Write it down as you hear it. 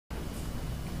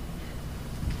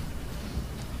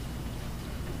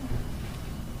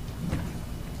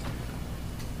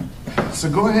So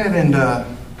go ahead and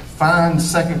find 2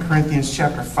 Corinthians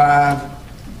chapter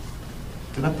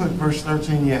 5. Did I put verse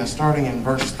 13? Yeah, starting in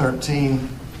verse 13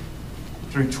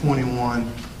 through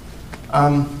 21.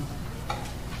 I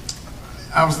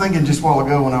was thinking just a while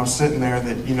ago when I was sitting there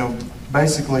that,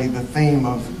 basically the theme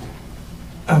of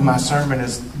my sermon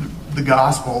is the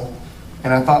gospel.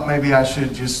 And I thought maybe I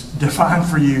should just define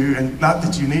for you, and not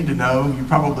that you need to know, you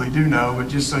probably do know, but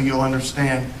just so you'll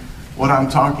understand what I'm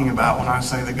talking about when I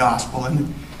say the gospel.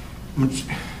 And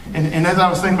as I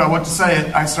was thinking about what to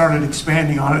say, I started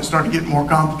expanding on it, started getting more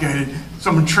complicated. So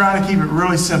I'm going to try to keep it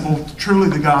really simple. Truly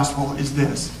the gospel is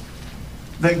this: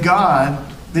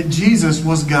 that Jesus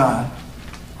was God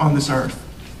on this earth.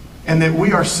 And that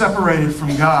we are separated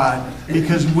from God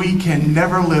because we can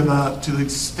never live up to the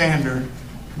standard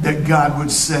that God would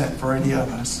set for any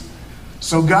of us.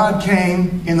 So God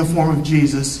came in the form of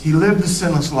Jesus. He lived the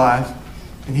sinless life,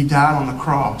 and He died on the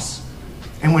cross.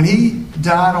 And when He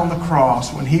died on the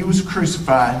cross, when He was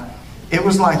crucified, it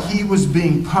was like He was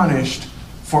being punished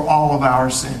for all of our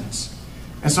sins.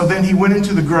 And so then He went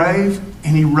into the grave,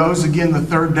 and He rose again the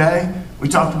third day. We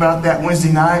talked about that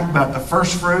Wednesday night, about the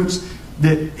first fruits,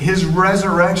 that His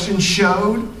resurrection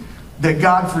showed that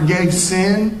God forgave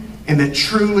sin, and that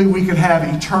truly we could have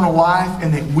eternal life,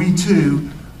 and that we too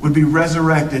would be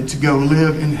resurrected to go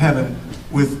live in heaven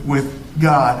with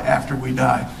God after we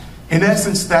die. In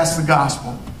essence, that's the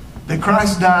gospel. That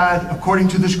Christ died according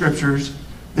to the Scriptures,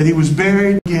 that He was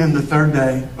buried again the third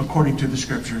day according to the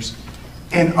Scriptures.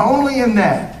 And only in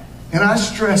that, and I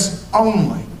stress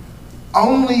only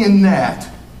in that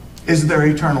is there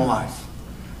eternal life.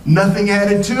 Nothing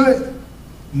added to it,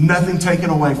 nothing taken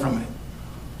away from it.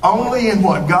 Only in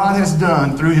what God has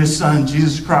done through His Son,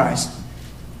 Jesus Christ,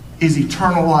 is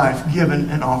eternal life given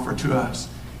and offered to us.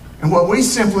 And what we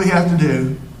simply have to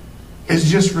do is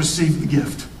just receive the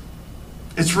gift.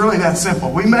 It's really that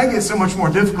simple. We make it so much more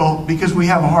difficult because we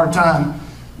have a hard time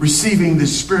receiving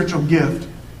this spiritual gift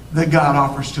that God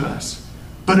offers to us.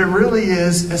 But it really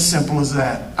is as simple as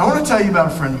that. I want to tell you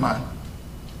about a friend of mine.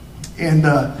 And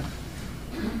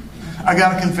I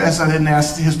got to confess, I didn't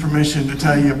ask his permission to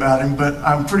tell you about him, but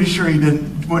I'm pretty sure he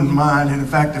wouldn't mind. And in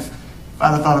fact, if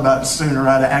I'd have thought about it sooner,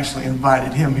 I'd have actually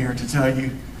invited him here to tell you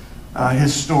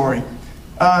his story.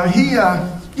 He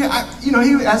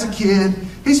as a kid,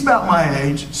 he's about my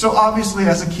age. So obviously,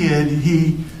 as a kid,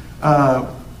 my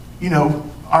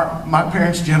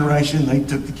parents' generation, they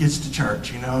took the kids to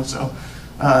church. So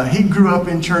he grew up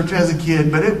in church as a kid,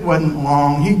 but it wasn't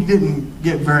long. He didn't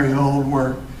get very old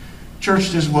where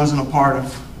church just wasn't a part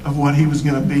of what he was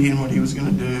going to be and what he was going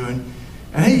to do.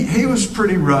 And he was a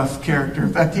pretty rough character.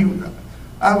 In fact,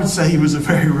 I would say he was a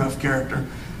very rough character.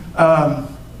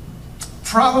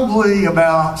 Probably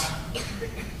about,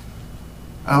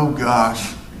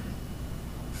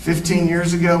 15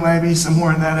 years ago maybe,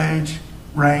 somewhere in that age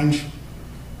range,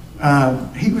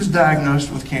 he was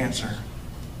diagnosed with cancer.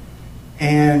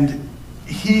 And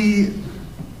he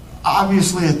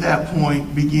obviously at that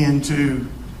point began to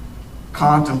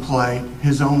contemplate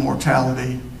his own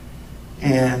mortality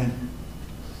and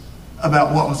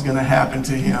about what was going to happen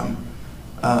to him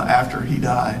after he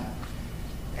died.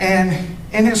 And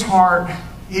in his heart,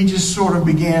 he just sort of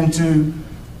began to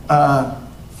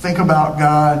think about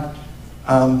God.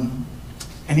 And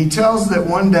he tells that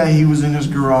one day he was in his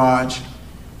garage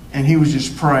and he was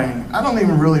just praying. I don't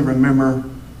even really remember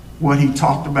what he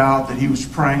talked about that he was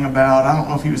praying about. I don't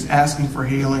know if he was asking for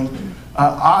healing.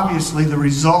 Obviously, the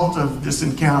result of this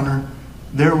encounter,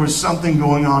 there was something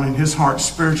going on in his heart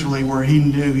spiritually where he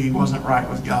knew he wasn't right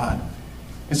with God.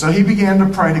 And so he began to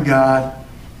pray to God.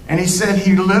 And he said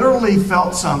he literally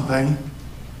felt something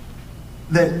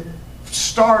that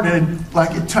started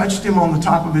like it touched him on the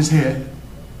top of his head.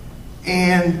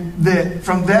 And that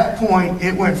from that point,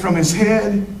 it went from his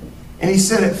head, and he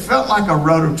said it felt like a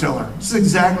rototiller. This is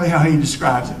exactly how he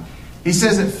describes it. He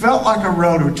says it felt like a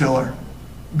rototiller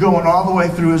going all the way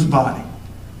through his body,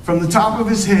 from the top of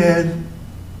his head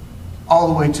all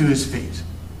the way to his feet.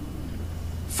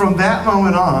 From that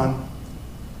moment on,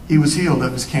 he was healed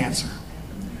of his cancer.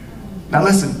 Now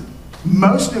listen,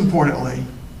 most importantly,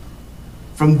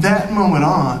 from that moment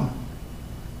on,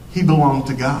 he belonged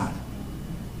to God.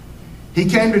 He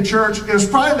came to church. It was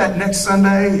probably that next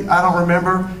Sunday. I don't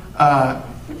remember.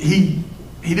 He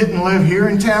didn't live here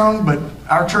in town, but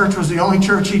our church was the only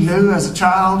church he knew as a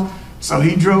child. So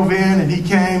he drove in and he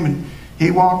came and he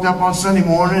walked up on Sunday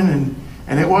morning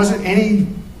and it wasn't any,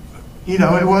 he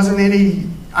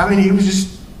was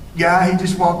just a guy. He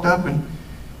just walked up and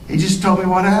he just told me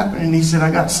what happened. And he said,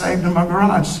 I got saved in my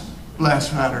garage last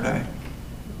Saturday.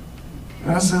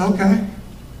 And I said, okay.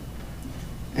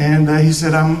 And he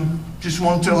said, just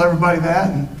want to tell everybody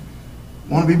that and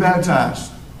want to be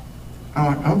baptized.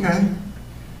 I'm like, okay.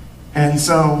 And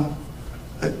so,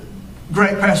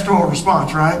 great pastoral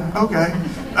response, right? Okay.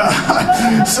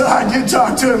 So I did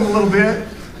talk to him a little bit.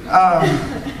 I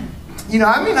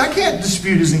can't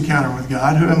dispute his encounter with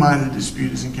God. Who am I to dispute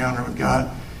his encounter with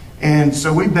God? And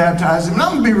so we baptized him. And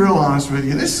I'm going to be real honest with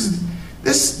you.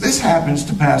 This happens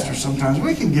to pastors sometimes.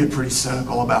 We can get pretty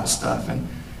cynical about stuff. And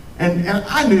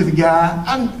I knew the guy.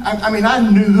 I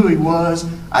knew who he was.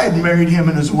 I had married him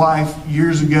and his wife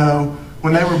years ago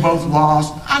when they were both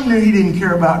lost. I knew he didn't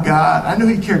care about God. I knew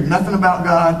he cared nothing about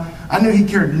God. I knew he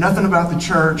cared nothing about the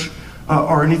church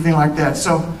or anything like that.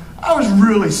 So I was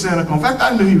really cynical. In fact,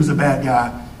 I knew he was a bad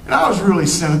guy. And I was really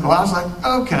cynical. I was like,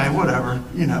 okay, whatever,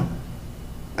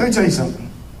 Let me tell you something.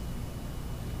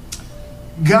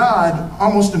 God,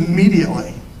 almost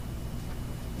immediately,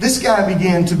 this guy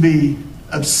began to be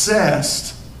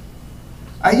obsessed.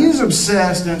 I use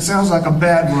obsessed, and it sounds like a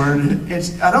bad word.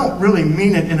 I don't really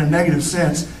mean it in a negative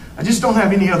sense. I just don't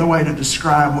have any other way to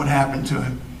describe what happened to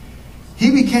him.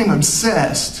 He became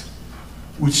obsessed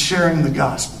with sharing the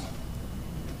gospel.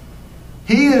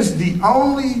 He is the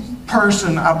only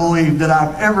person, I believe, that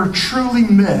I've ever truly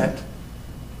met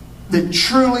that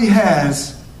truly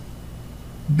has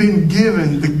been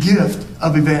given the gift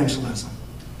of evangelism.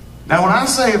 Now, when I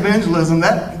say evangelism,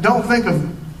 don't think of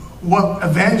what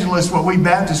we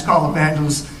Baptists call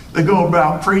evangelists that go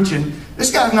about preaching.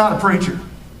 This guy's not a preacher.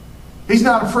 He's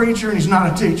not a preacher and he's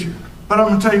not a teacher. But I'm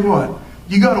going to tell you what.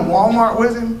 You go to Walmart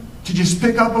with him to just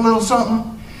pick up a little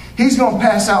something, he's going to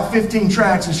pass out 15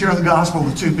 tracts and share the gospel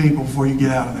with 2 people before you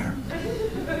get out of there.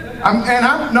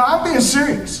 I'm being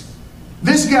serious.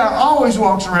 This guy always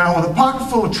walks around with a pocket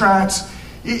full of tracts.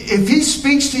 If he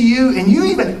speaks to you and you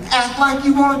even act like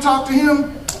you want to talk to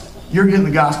him, you're getting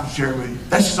the gospel shared with you.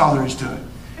 That's just all there is to it.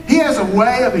 He has a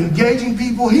way of engaging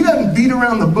people. He doesn't beat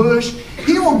around the bush.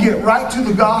 He will get right to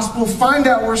the gospel, find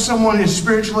out where someone is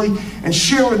spiritually, and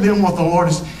share with them what the Lord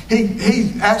is.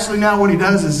 He actually now what he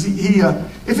does is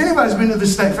if anybody's been to the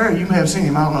state fair, you may have seen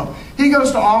him, I don't know. He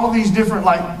goes to all of these different,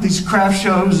 these craft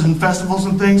shows and festivals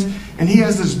and things, and he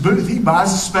has this booth. He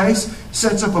buys a space,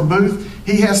 sets up a booth.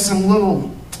 He has some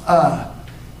little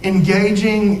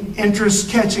engaging,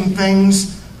 interest-catching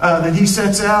things that he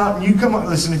sets out. And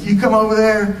if you come over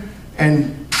there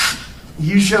and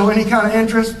you show any kind of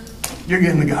interest, you're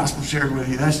getting the gospel shared with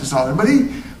you. That's just all there.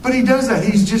 But he does that.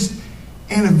 He's just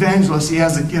an evangelist. He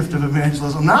has a gift of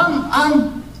evangelism. Now,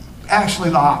 I'm actually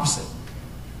the opposite.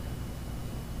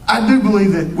 I do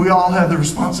believe that we all have the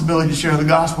responsibility to share the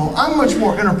gospel. I'm much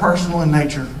more interpersonal in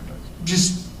nature,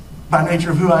 just by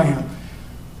nature of who I am.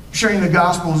 Sharing the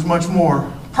gospel is much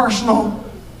more personal.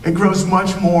 It grows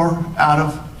much more out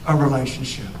of a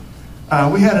relationship.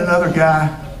 We had another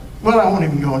guy. Well, I won't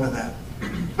even go into that.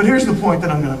 But here's the point that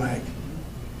I'm going to make.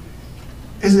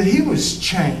 Is that he was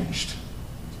changed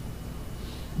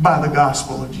by the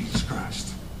gospel of Jesus Christ.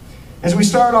 As we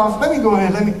start off, let me go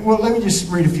ahead. Let me just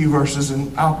read a few verses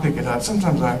and I'll pick it up.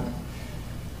 Sometimes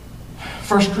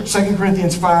 2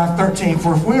 Corinthians 5:13.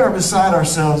 For if we are beside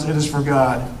ourselves, it is for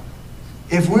God.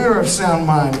 If we are of sound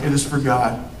mind, it is for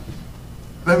God.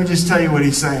 Let me just tell you what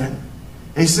he's saying.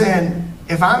 He's saying,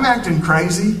 if I'm acting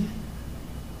crazy,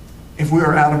 if we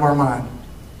are out of our mind,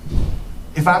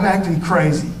 if I'm acting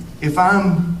crazy, if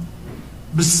I'm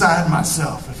beside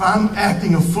myself, if I'm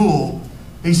acting a fool,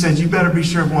 he said, you better be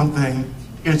sure of one thing,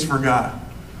 it's for God.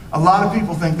 A lot of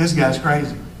people think this guy's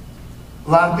crazy. A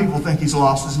lot of people think he's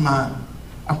lost his mind.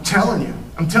 I'm telling you,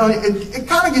 it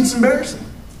kind of gets embarrassing.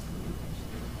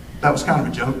 That was kind of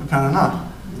a joke, but kind of not.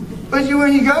 But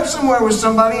when you go somewhere with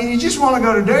somebody and you just want to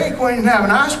go to Dairy Queen and have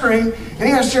an ice cream, and he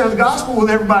has to share the gospel with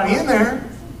everybody in there,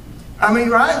 I mean,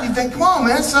 right? You think, come on,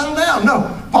 man, settle down.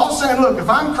 No, Paul's saying, look, if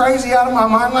I'm crazy out of my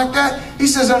mind like that, he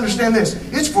says, understand this,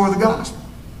 it's for the gospel.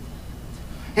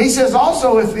 He says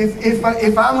also,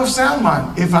 if I'm of sound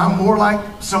mind, if I'm more like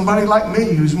somebody like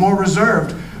me who's more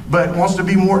reserved but wants to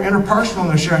be more interpersonal in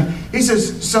their sharing, he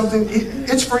says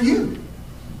it's for you.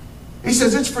 He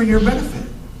says it's for your benefit.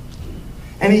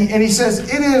 And he says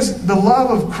it is the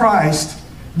love of Christ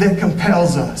that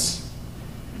compels us.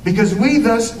 Because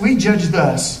we judge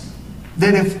thus,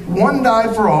 that if one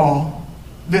died for all,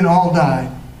 then all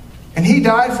died. And he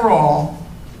died for all,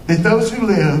 that those who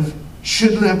live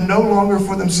should live no longer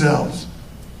for themselves,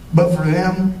 but for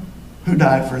them who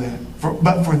died for them.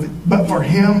 But for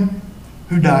him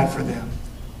who died for them.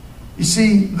 You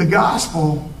see, the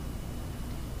gospel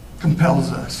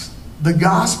compels us. The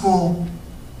gospel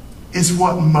is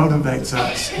what motivates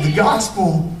us. The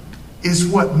gospel is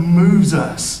what moves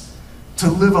us to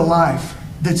live a life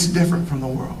that's different from the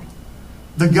world.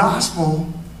 The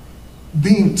gospel,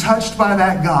 being touched by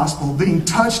that gospel, being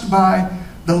touched by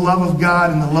the love of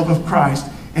God and the love of Christ,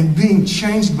 and being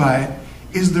changed by it,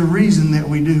 is the reason that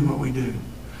we do what we do.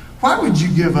 Why would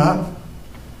you give up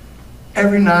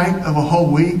every night of a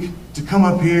whole week to come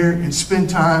up here and spend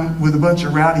time with a bunch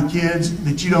of rowdy kids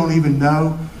that you don't even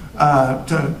know,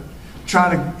 to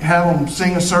try to have them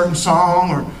sing a certain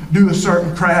song or do a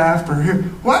certain craft?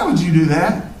 Why would you do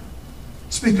that?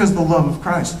 It's because the love of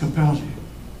Christ compels you.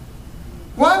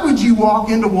 Why would you walk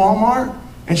into Walmart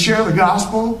and share the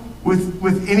gospel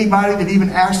with anybody that even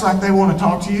acts like they want to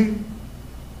talk to you?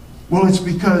 Well, it's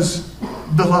because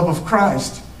the love of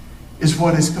Christ is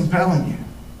what is compelling you.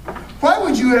 Why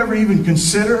would you ever even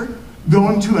consider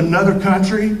going to another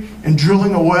country and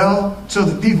drilling a well so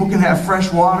that people can have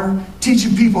fresh water,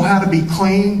 teaching people how to be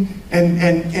clean,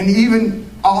 and even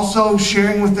also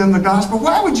sharing with them the gospel?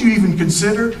 Why would you even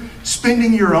consider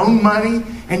spending your own money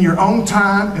and your own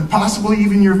time and possibly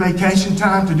even your vacation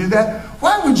time to do that?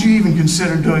 Why would you even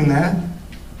consider doing that?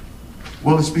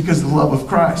 Well, it's because the love of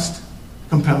Christ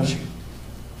compels you.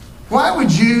 Why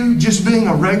would you, just being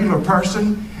a regular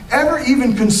person, ever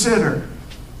even consider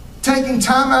taking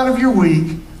time out of your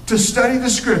week to study the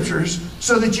Scriptures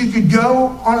so that you could go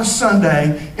on a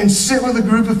Sunday and sit with a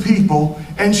group of people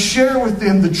and share with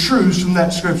them the truths from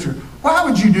that Scripture? Why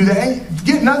would you do that?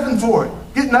 Get nothing for it.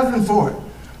 Get nothing for it.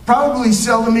 Probably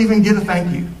seldom even get a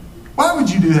thank you. Why would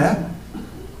you do that?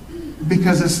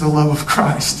 Because it's the love of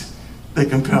Christ that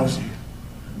compels you.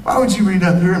 Why would you read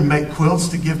up here and make quilts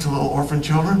to give to little orphan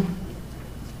children?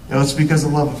 It's because the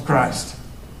love of Christ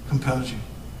compels you.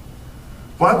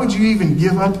 Why would you even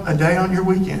give up a day on your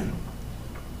weekend?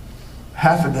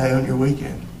 Half a day on your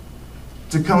weekend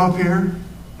to come up here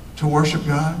to worship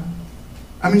God?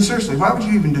 I mean, seriously, why would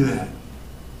you even do that?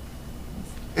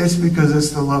 It's because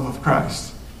it's the love of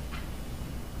Christ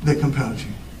that compels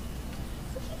you.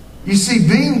 You see,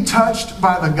 being touched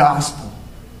by the gospel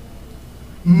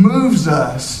moves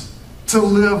us to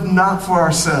live not for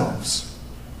ourselves,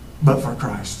 but for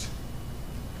Christ.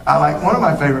 I like one of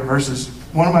my favorite verses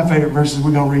we're going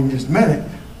to read in just a minute.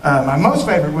 My most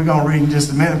favorite we're going to read in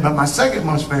just a minute, but my second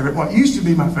most favorite, what used to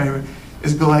be my favorite,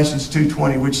 is Galatians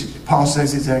 2:20, which Paul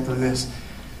says exactly this.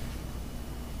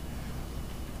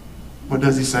 What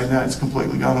does he say now? It's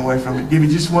completely gone away from it. Give me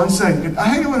just 1 second.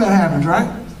 I hate it when that happens, right?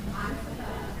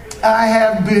 I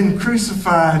have been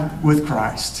crucified with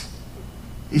Christ.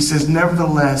 He says,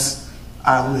 nevertheless,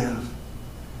 I live.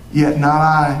 Yet not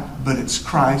I, but it's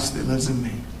Christ that lives in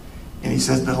me. And he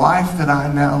says, the life that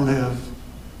I now live,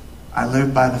 I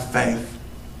live by the faith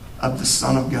of the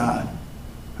Son of God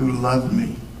who loved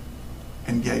me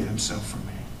and gave himself for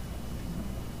me.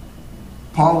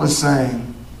 Paul is saying,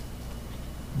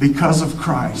 because of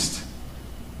Christ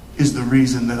is the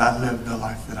reason that I live the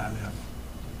life that I live.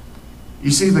 You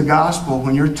see, the gospel,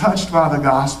 when you're touched by the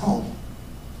gospel,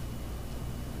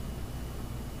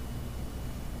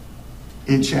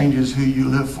 it changes who you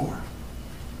live for.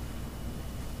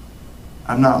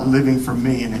 I'm not living for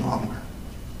me any longer.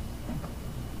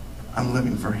 I'm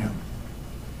living for him.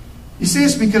 You see,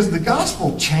 it's because the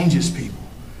gospel changes people.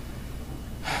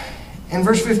 In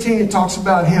verse 15, it talks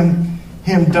about him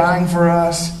dying for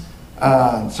us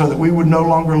so that we would no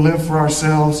longer live for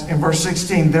ourselves. In verse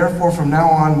 16, therefore from now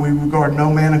on we regard no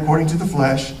man according to the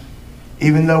flesh,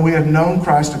 even though we have known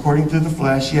Christ according to the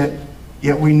flesh,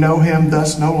 yet we know him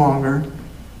thus no longer.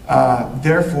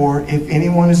 Therefore, if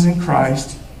anyone is in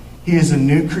Christ, he is a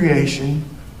new creation.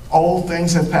 Old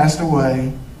things have passed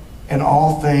away, and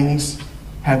all things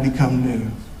have become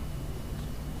new.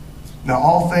 Now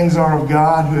all things are of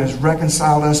God, who has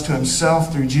reconciled us to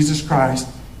himself through Jesus Christ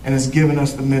and has given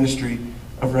us the ministry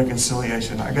of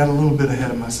reconciliation. I got a little bit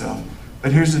ahead of myself,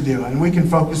 but here's the deal. And we can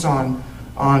focus on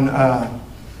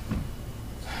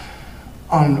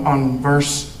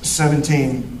verse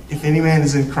 17. If any man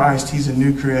is in Christ, he's a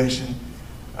new creation.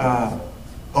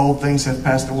 Old things have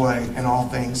passed away and all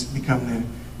things become new.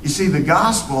 You see, the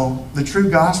gospel, the true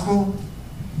gospel,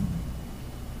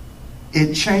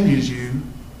 it changes you.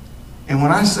 And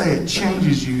when I say it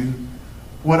changes you,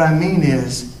 what I mean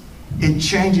is it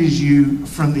changes you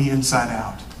from the inside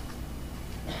out.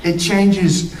 It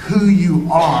changes who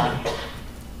you are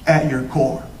at your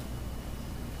core.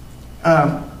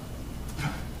 I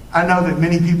know that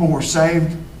many people were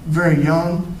saved very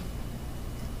young,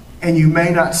 and you may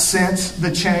not sense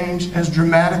the change as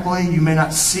dramatically. You may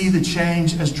not see the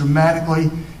change as dramatically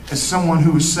as someone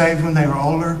who was saved when they were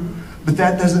older. But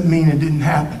that doesn't mean it didn't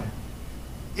happen.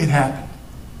 It happened.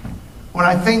 When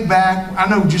I think back, I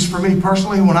know just for me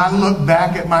personally, when I look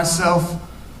back at myself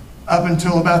up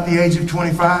until about the age of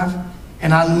 25,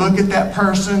 and I look at that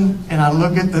person, and I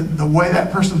look at the way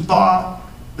that person thought,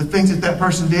 the things that that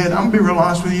person did, I'm going to be real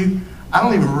honest with you, I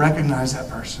don't even recognize that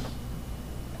person.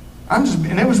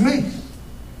 And it was me.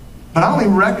 But I don't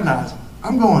even recognize him.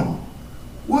 I'm going,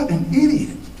 what an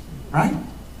idiot, right?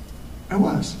 It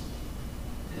was.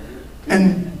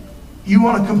 And you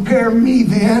want to compare me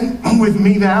then with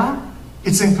me now?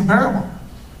 It's incomparable.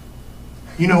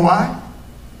 You know why?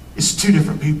 It's two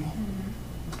different people.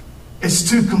 It's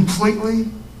two completely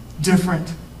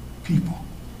different people.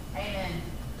 Amen.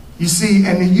 You see,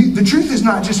 and the truth is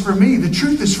not just for me, the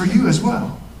truth is for you as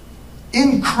well.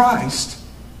 In Christ,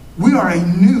 we are a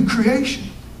new creation.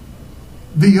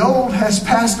 The old has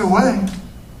passed away,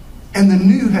 and the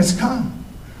new has come.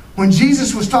 When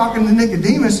Jesus was talking to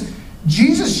Nicodemus,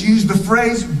 Jesus used the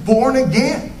phrase born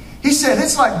again. He said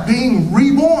it's like being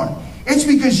reborn. It's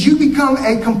because you become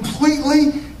a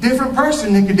completely different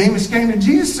person. Nicodemus came to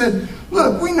Jesus and said,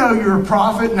 look, we know you're a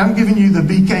prophet, and I'm giving you the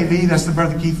BKV, that's the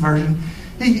Brother Keith version.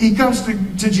 He comes to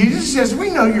Jesus and says,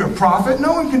 we know you're a prophet.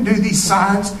 No one can do these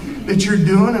signs that you're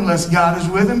doing unless God is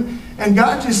with him. And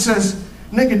God just says,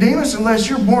 Nicodemus, unless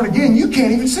you're born again, you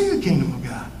can't even see the kingdom of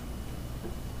God.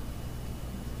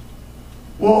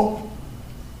 Well,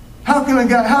 how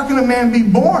can a man be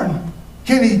born?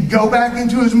 Can he go back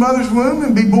into his mother's womb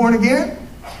and be born again?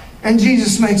 And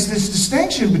Jesus makes this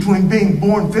distinction between being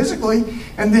born physically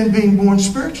and then being born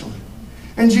spiritually.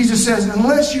 And Jesus says,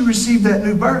 unless you receive that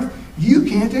new birth, you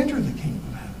can't enter the kingdom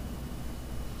of heaven.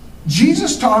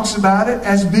 Jesus talks about it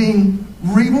as being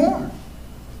reborn,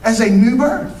 as a new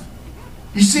birth.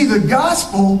 You see, the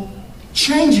gospel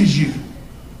changes you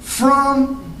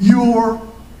from your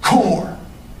core.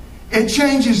 It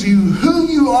changes you who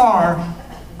you are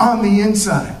on the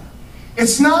inside.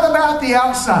 It's not about the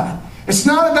outside. It's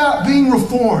not about being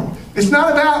reformed. It's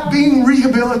not about being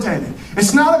rehabilitated.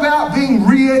 It's not about being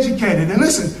re-educated. And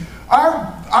listen,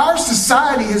 our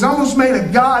society has almost made a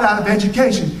god out of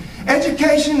education.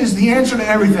 Education is the answer to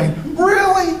everything.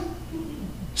 Really?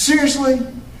 Seriously?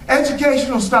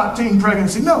 Education will stop teen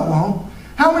pregnancy? No, it won't.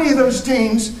 How many of those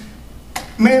teens,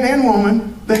 man and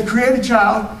woman, that create a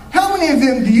child, how many of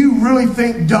them do you really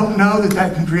think don't know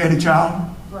that can create a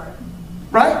child?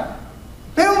 Right?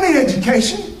 They don't need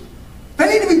education.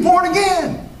 They need to be born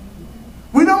again.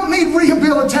 We don't need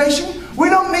rehabilitation. We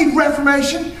don't need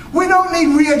reformation. We don't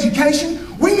need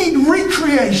re-education. We need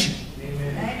recreation.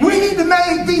 Amen. We need to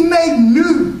be made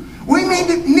new. We need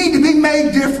to be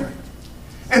made different.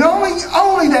 And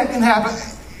only that can happen.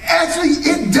 Actually,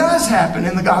 it does happen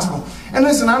in the gospel. And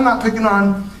listen, I'm not picking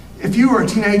on, if you were a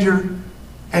teenager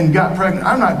and got pregnant,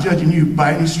 I'm not judging you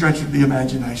by any stretch of the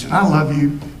imagination. I love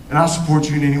you, and I'll support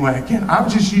you in any way I can. I'm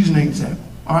just using an example.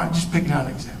 All right, just picking out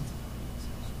an example.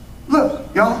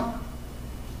 Look, y'all,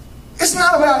 it's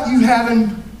not about you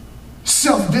having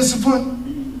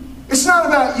self-discipline. It's not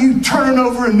about you turning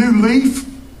over a new leaf.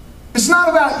 It's not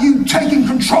about you taking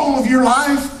control of your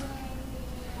life.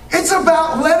 It's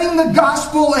about letting the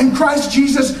gospel and Christ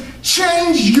Jesus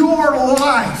change your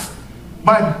life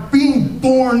by being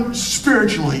born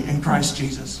spiritually in Christ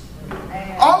Jesus.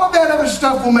 All of that other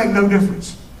stuff will make no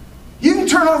difference. You can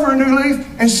turn over a new leaf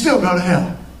and still go to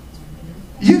hell.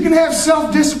 You can have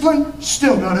self-discipline,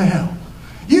 still go to hell.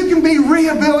 You can be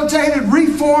rehabilitated,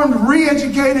 reformed,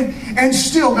 re-educated, and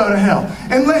still go to hell.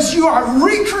 Unless you are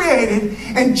recreated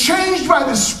and changed by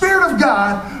the Spirit of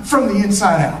God from the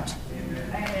inside out.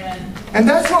 Amen. And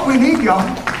that's what we need, y'all.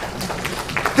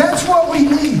 That's what we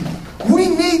need. We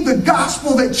need the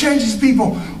gospel that changes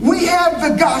people. We have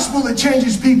the gospel that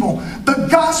changes people. The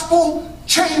gospel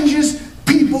changes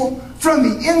people from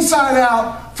the inside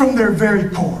out, from their very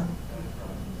core.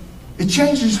 It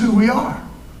changes who we are.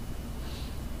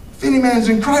 If any man is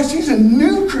in Christ, he's a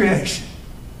new creation.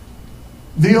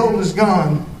 The old is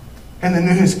gone and the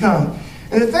new has come.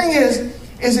 And the thing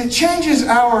is it changes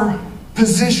our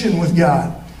position with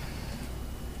God.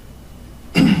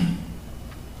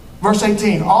 Verse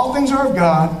 18, all things are of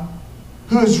God,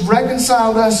 who has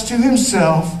reconciled us to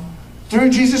himself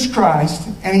through Jesus Christ,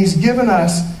 and he's given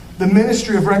us the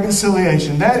ministry of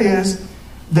reconciliation. That is,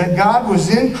 that God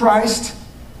was in Christ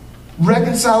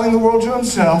reconciling the world to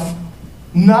himself,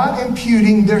 not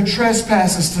imputing their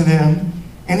trespasses to them,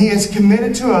 and he has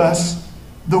committed to us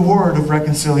the word of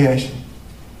reconciliation.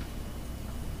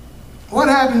 What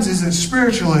happens is that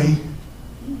spiritually,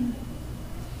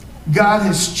 God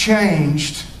has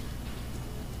changed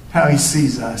how he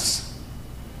sees us.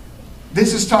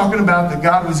 This is talking about that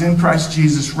God was in Christ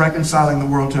Jesus reconciling the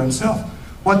world to himself.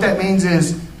 What that means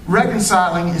is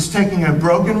reconciling is taking a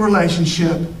broken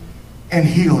relationship and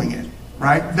healing it,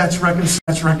 right? That's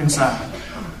reconciling.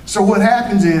 So what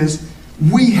happens is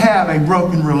We have a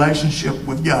broken relationship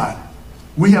with God.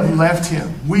 We have left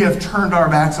Him. We have turned our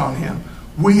backs on Him.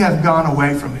 We have gone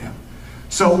away from Him.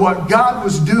 So what God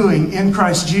was doing in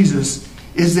Christ Jesus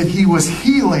is that He was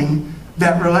healing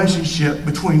that relationship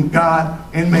between God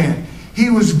and man. He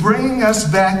was bringing us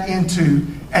back into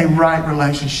a right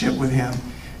relationship with Him.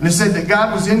 And it said that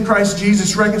God was in Christ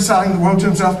Jesus, reconciling the world to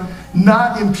Himself,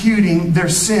 not imputing their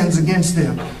sins against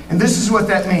them. And this is what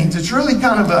that means. It's really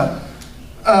kind of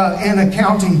an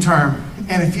accounting term.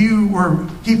 And if you were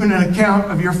keeping an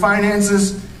account of your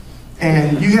finances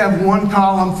and you have one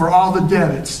column for all the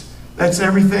debits, that's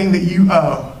everything that you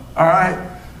owe, all right,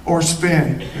 or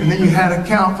spend. And then you had a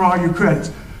count for all your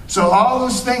credits. So all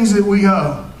those things that we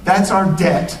owe, that's our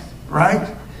debt,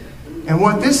 right? And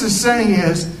what this is saying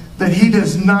is that He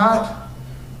does not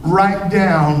write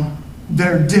down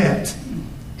their debt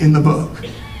in the book,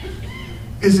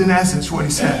 is in essence what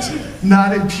He says.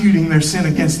 Not imputing their sin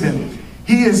against them.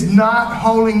 He is not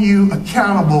holding you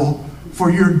accountable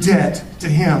for your debt to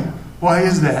Him. Why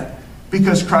is that?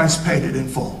 Because Christ paid it in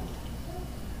full.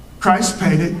 Christ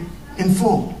paid it in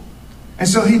full. And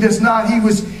so He does not, He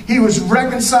was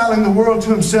reconciling the world to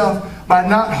Himself by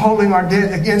not holding our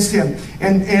debt against Him.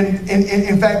 And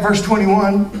in fact, verse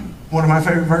 21, one of my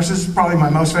favorite verses, probably my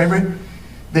most favorite,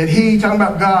 that He, talking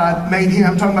about God, made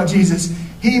Him, talking about Jesus,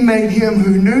 He made Him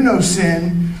who knew no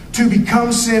sin to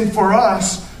become sin for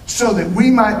us so that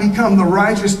we might become the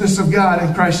righteousness of God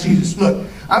in Christ Jesus. Look,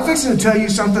 I'm fixing to tell you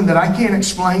something that I can't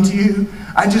explain to you.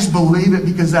 I just believe it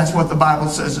because that's what the Bible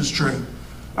says is true.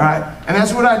 All right? And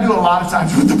that's what I do a lot of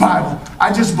times with the Bible.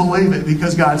 I just believe it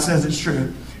because God says it's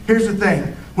true. Here's the thing.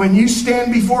 When you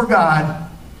stand before God,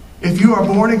 if you are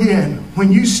born again,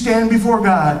 when you stand before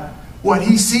God, what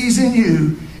He sees in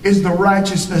you is the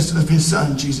righteousness of His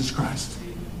Son, Jesus Christ.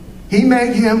 He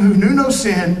made Him who knew no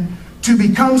sin to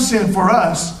become sin for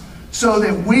us so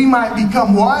that we might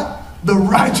become what? The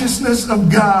righteousness of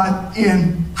God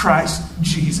in Christ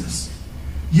Jesus.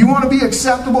 You want to be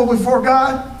acceptable before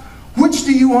God? Which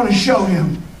do you want to show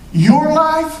Him? Your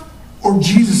life or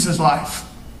Jesus' life?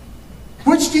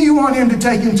 Which do you want Him to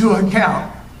take into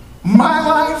account? My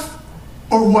life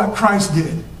or what Christ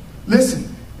did?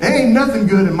 Listen, there ain't nothing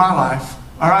good in my life,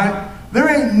 all right? There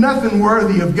ain't nothing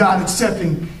worthy of God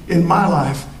accepting in my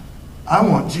life. I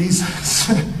want Jesus.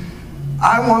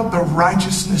 I want the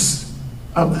righteousness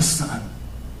of the Son.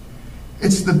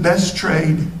 It's the best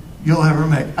trade you'll ever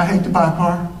make. I hate to buy a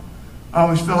car. I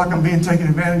always feel like I'm being taken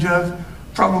advantage of.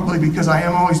 Probably because I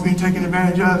am always being taken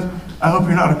advantage of. I hope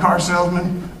you're not a car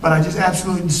salesman, but I just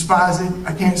absolutely despise it.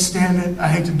 I can't stand it. I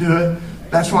hate to do it.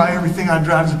 That's why everything I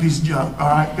drive is a piece of junk, all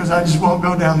right? Because I just won't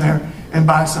go down there and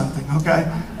buy something, okay?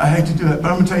 I hate to do it.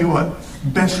 But I'm going to tell you what.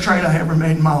 Best trade I ever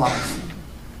made in my life.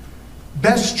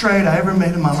 Best trade I ever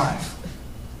made in my life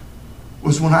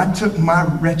was when I took my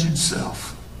wretched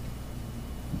self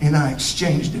and I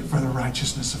exchanged it for the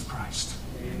righteousness of Christ.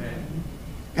 Amen.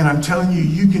 And I'm telling you,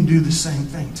 you can do the same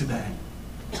thing today.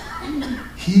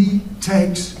 He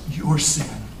takes your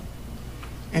sin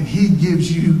and He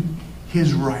gives you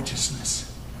His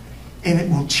righteousness. And it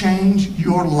will change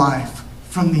your life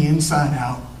from the inside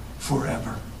out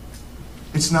forever.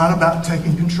 It's not about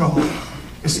taking control.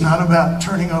 It's not about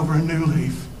turning over a new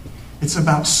leaf. It's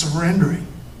about surrendering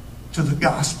to the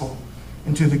gospel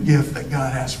and to the gift that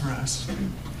God has for us.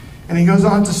 And he goes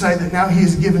on to say that now He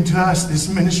has given to us this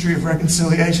ministry of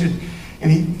reconciliation.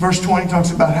 And verse 20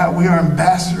 talks about how we are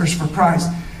ambassadors for Christ,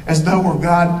 as though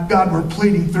God were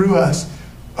pleading through us.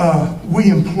 We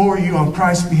implore you on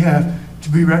Christ's behalf to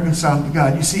be reconciled to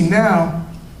God. You see, now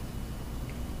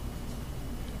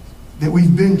that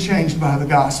we've been changed by the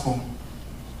gospel,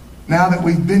 now that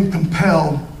we've been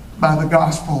compelled by the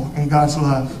gospel and God's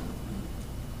love,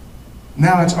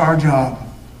 now it's our job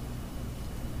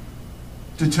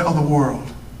to tell the world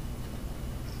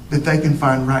that they can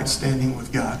find right standing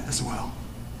with God as well.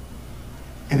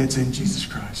 And it's in Jesus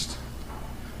Christ.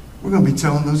 We're going to be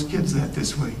telling those kids that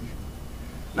this week.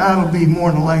 Now it'll be more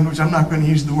in the language. I'm not going to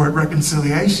use the word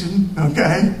reconciliation,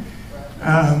 okay?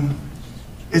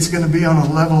 It's going to be on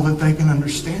a level that they can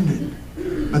understand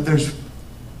it. But there's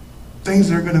things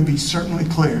that are going to be certainly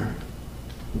clear.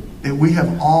 That we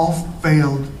have all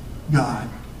failed God.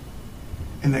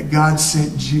 And that God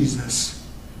sent Jesus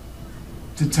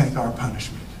to take our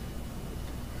punishment.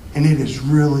 And it is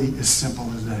really as simple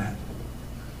as that.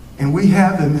 And we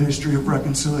have the ministry of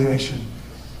reconciliation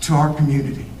to our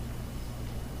community.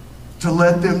 To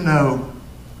let them know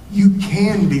you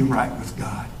can be right with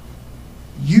God.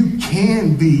 You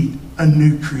can be a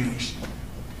new creation.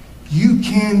 You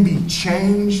can be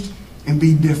changed and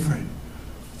be different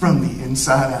from the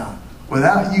inside out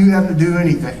without you having to do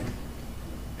anything.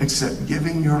 except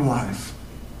giving your life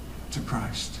to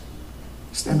Christ.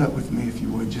 Stand up with me if you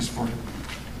would, just for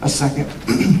a second.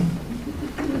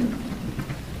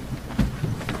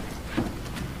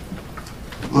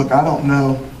 Look, I don't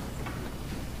know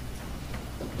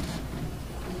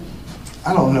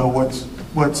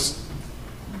what's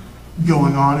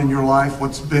going on in your life,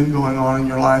 what's been going on in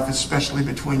your life, especially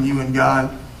between you and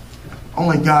God.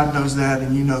 Only God knows that,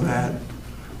 and you know that.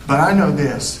 But I know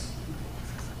this.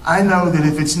 I know that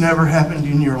if it's never happened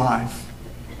in your life,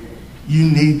 you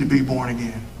need to be born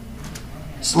again.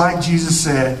 It's like Jesus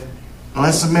said,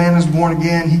 unless a man is born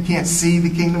again, he can't see the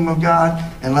kingdom of God.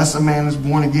 Unless a man is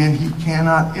born again, he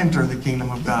cannot enter the kingdom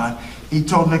of God. He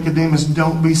told Nicodemus,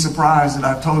 don't be surprised that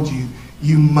I've told you,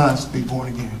 you must be born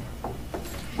again.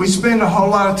 We spend a whole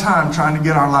lot of time trying to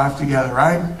get our life together,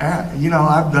 right? You know,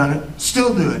 I've done it.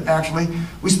 Still do it, actually.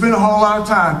 We spend a whole lot of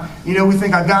time. You know, we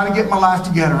think, I got to get my life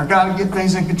together. I got to get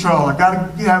things in control. I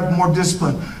got to have more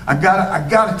discipline. I got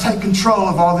to take control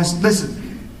of all this.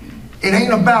 Listen, it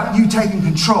ain't about you taking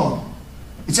control.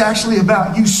 It's actually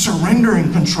about you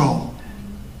surrendering control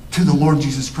to the Lord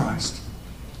Jesus Christ.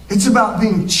 It's about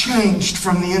being changed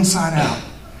from the inside out.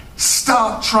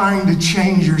 Stop trying to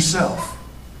change yourself.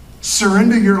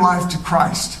 Surrender your life to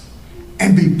Christ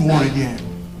and be born again.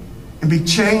 And be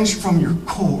changed from your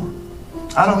core.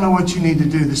 I don't know what you need to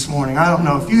do this morning. I don't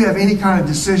know. If you have any kind of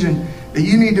decision that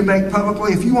you need to make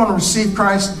publicly, if you want to receive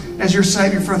Christ as your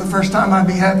Savior for the first time, I'd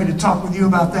be happy to talk with you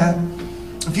about that.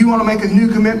 If you want to make a new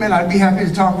commitment, I'd be happy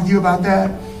to talk with you about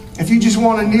that. If you just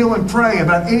want to kneel and pray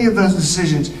about any of those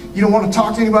decisions, you don't want to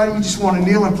talk to anybody, you just want to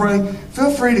kneel and pray,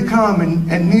 feel free to come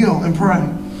and kneel and pray.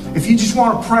 If you just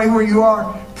want to pray where you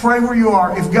are, pray where you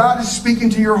are. If God is speaking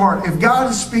to your heart, if God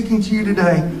is speaking to you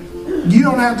today, you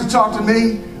don't have to talk to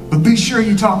me, but be sure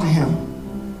you talk to Him.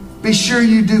 Be sure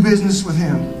you do business with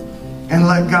Him. And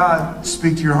let God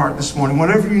speak to your heart this morning.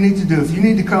 Whatever you need to do. If you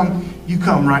need to come, you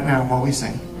come right now while we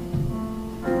sing.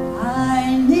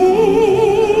 I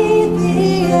need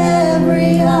Thee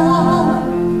every hour,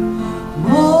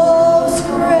 most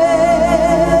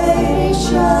gracious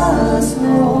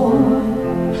Lord.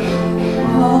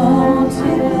 Oh,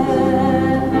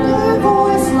 tender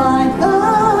voice like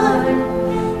Thine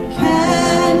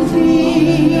can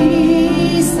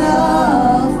peace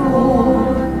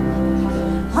afford.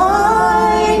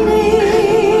 I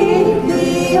need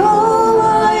Thee, oh, I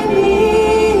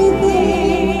need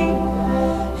Thee.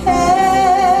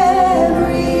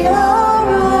 Every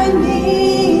hour I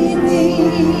need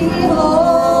Thee.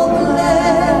 Oh,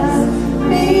 bless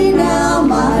me now,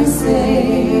 my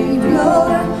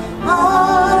Savior. I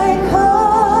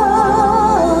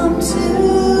come to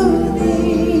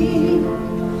Thee.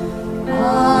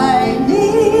 I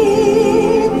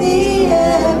need Thee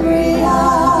every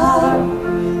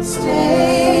hour.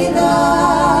 Stay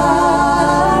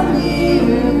Thou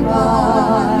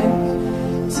nearby.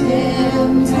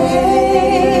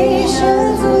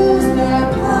 Temptations lose their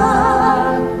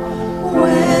power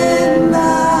when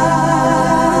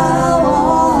Thou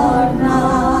art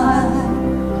nigh.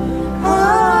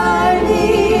 I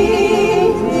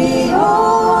need Thee,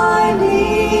 oh, I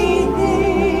need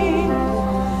Thee.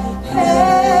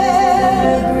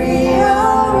 Every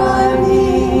hour I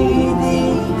need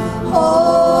Thee.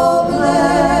 Oh,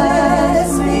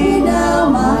 bless me now,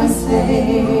 my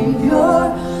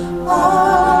Savior.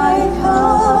 I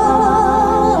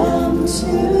come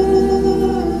to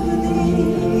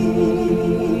Thee.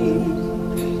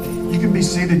 You can be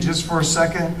seated just for a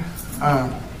second.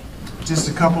 Just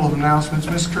a couple of announcements.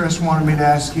 Miss Chris wanted me to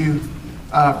ask you,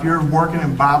 if you're working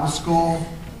in Bible school,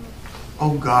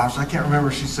 oh gosh, I can't remember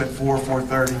if she said 4 or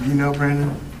 4:30. Do you know,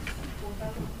 Brandon?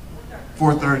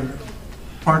 4:30.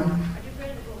 Pardon?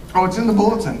 Oh, it's in the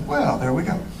bulletin. Well, there we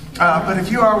go. But if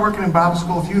you are working in Bible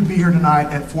school, if you would be here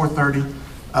tonight at 4:30,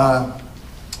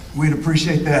 we'd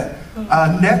appreciate that.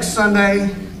 Next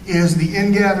Sunday is the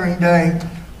in-gathering day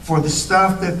for the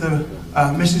stuff that the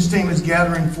missions team is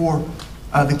gathering for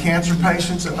the cancer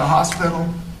patients at the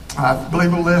hospital. I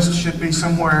believe a list should be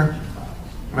somewhere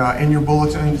in your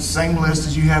bulletin. It's the same list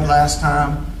as you had last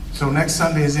time. So next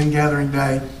Sunday is in-gathering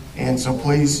day, and so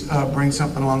please bring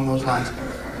something along those lines.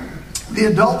 The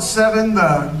adult 7,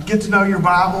 the Get to Know Your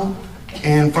Bible,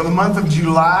 and for the month of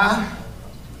July,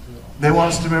 they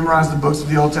want us to memorize the books of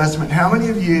the Old Testament. How many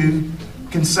of you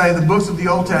can say the books of the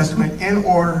Old Testament in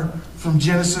order from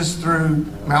Genesis through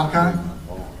Malachi?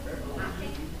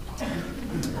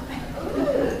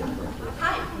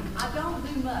 I don't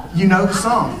do much. You know the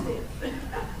song.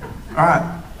 All right.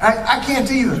 I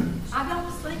can't either. I don't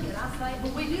sing it. I say,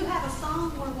 but we do have a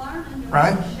song we're learning.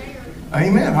 Right?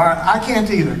 Amen. All right. I can't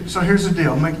either. So here's the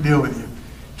deal. I'll make a deal with you.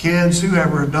 Kids,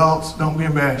 whoever, adults, don't be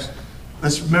embarrassed.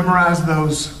 Let's memorize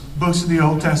those books of the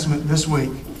Old Testament this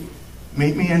week.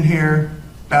 Meet me in here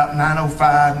about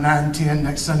 9:05, 9:10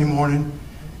 next Sunday morning,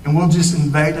 and we'll just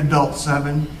invade Adult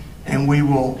 7, and we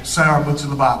will say our books of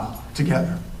the Bible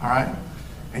together, all right?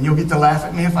 And you'll get to laugh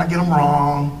at me if I get them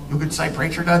wrong. You'll get to say,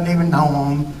 preacher doesn't even know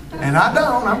them. And I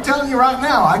don't. I'm telling you right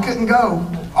now, I couldn't go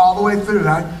all the way through.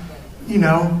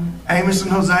 Amos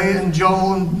and Hosea and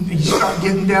Joel, and you start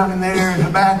getting down in there, and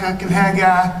Habakkuk and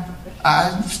Haggai,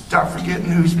 I start forgetting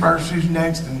who's first, who's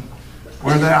next, and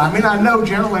where they are. I mean, I know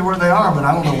generally where they are, but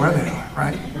I don't know where they are,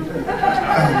 right?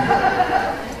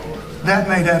 That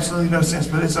made absolutely no sense,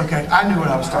 but it's okay. I knew what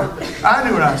I was talking about.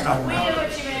 We knew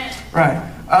what you meant. Right.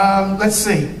 Let's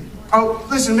see. Oh,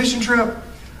 listen, mission trip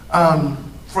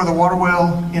for the water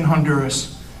well in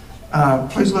Honduras.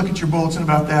 Please look at your bulletin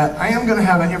about that. I am going to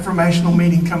have an informational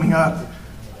meeting coming up.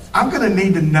 I'm going to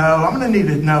need to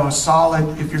know a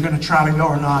solid if you're going to try to go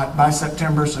or not by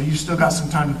September, so you still got some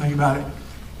time to think about it.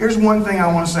 Here's one thing I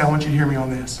want to say. I want you to hear me on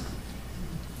this.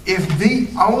 If the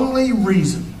only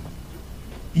reason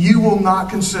you will not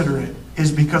consider it is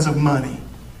because of money,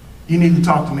 you need to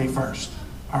talk to me first.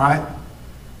 All right?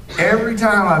 Every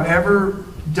time I've ever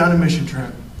done a mission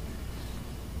trip,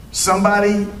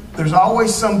 there's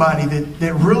always somebody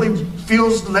that really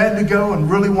feels led to go and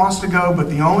really wants to go, but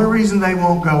the only reason they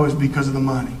won't go is because of the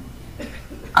money.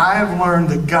 I have learned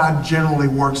that God generally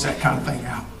works that kind of thing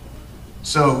out.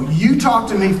 So you talk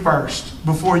to me first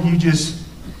before you just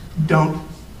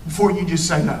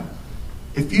say no.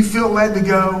 If you feel led to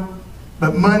go,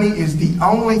 but money is the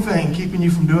only thing keeping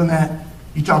you from doing that,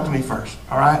 you talk to me first,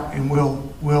 all right? And we'll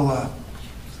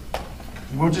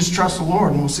just trust the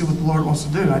Lord, and we'll see what the Lord wants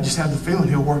to do. I just have the feeling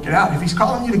He'll work it out. If He's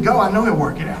calling you to go, I know He'll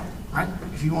work it out, right?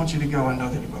 If He wants you to go, I know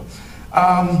that He will.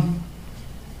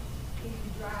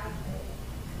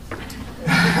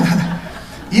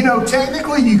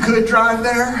 Technically you could drive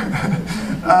there,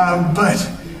 but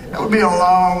that would be a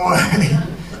long way.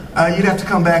 You'd have to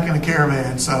come back in a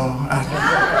caravan, so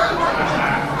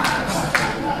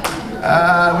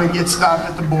we'd get stopped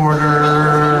at the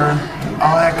border,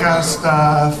 all that kind of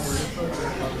stuff.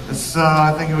 So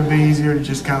I think it would be easier to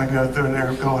just kind of go through an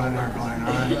airplane, all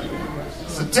right?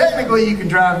 So technically you can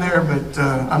drive there, but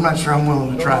I'm not sure I'm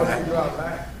willing to try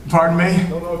that. Pardon me?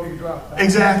 Don't know if you can drive.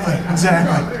 Exactly.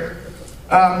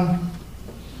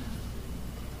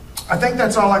 I think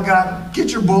that's all I got.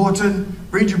 Get your bulletin,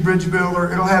 read your Bridge Builder.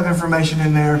 It'll have information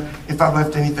in there. If I've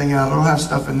left anything out, it'll have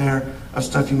stuff in there of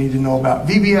stuff you need to know about.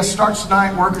 VBS starts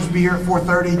tonight. Workers will be here at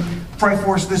 4:30. Pray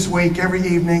for us this week, every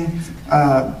evening.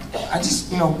 God's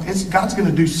going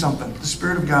to do something. The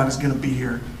Spirit of God is going to be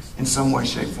here in some way,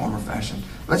 shape, form, or fashion.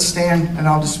 Let's stand, and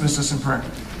I'll dismiss us in prayer.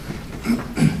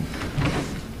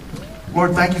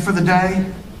 Lord, thank you for the day.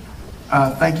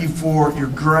 Thank you for your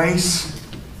grace.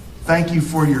 Thank you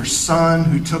for your Son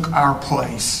who took our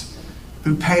place,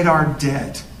 who paid our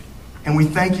debt. And we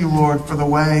thank you, Lord, for the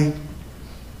way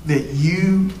that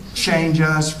you change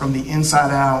us from the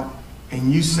inside out,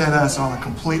 and you set us on a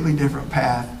completely different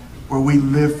path where we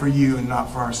live for you and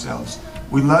not for ourselves.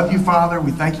 We love you, Father.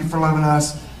 We thank you for loving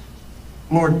us.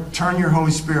 Lord, turn your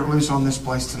Holy Spirit loose on this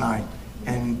place tonight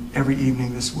and every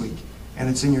evening this week. And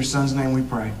it's in your Son's name we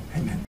pray. Amen.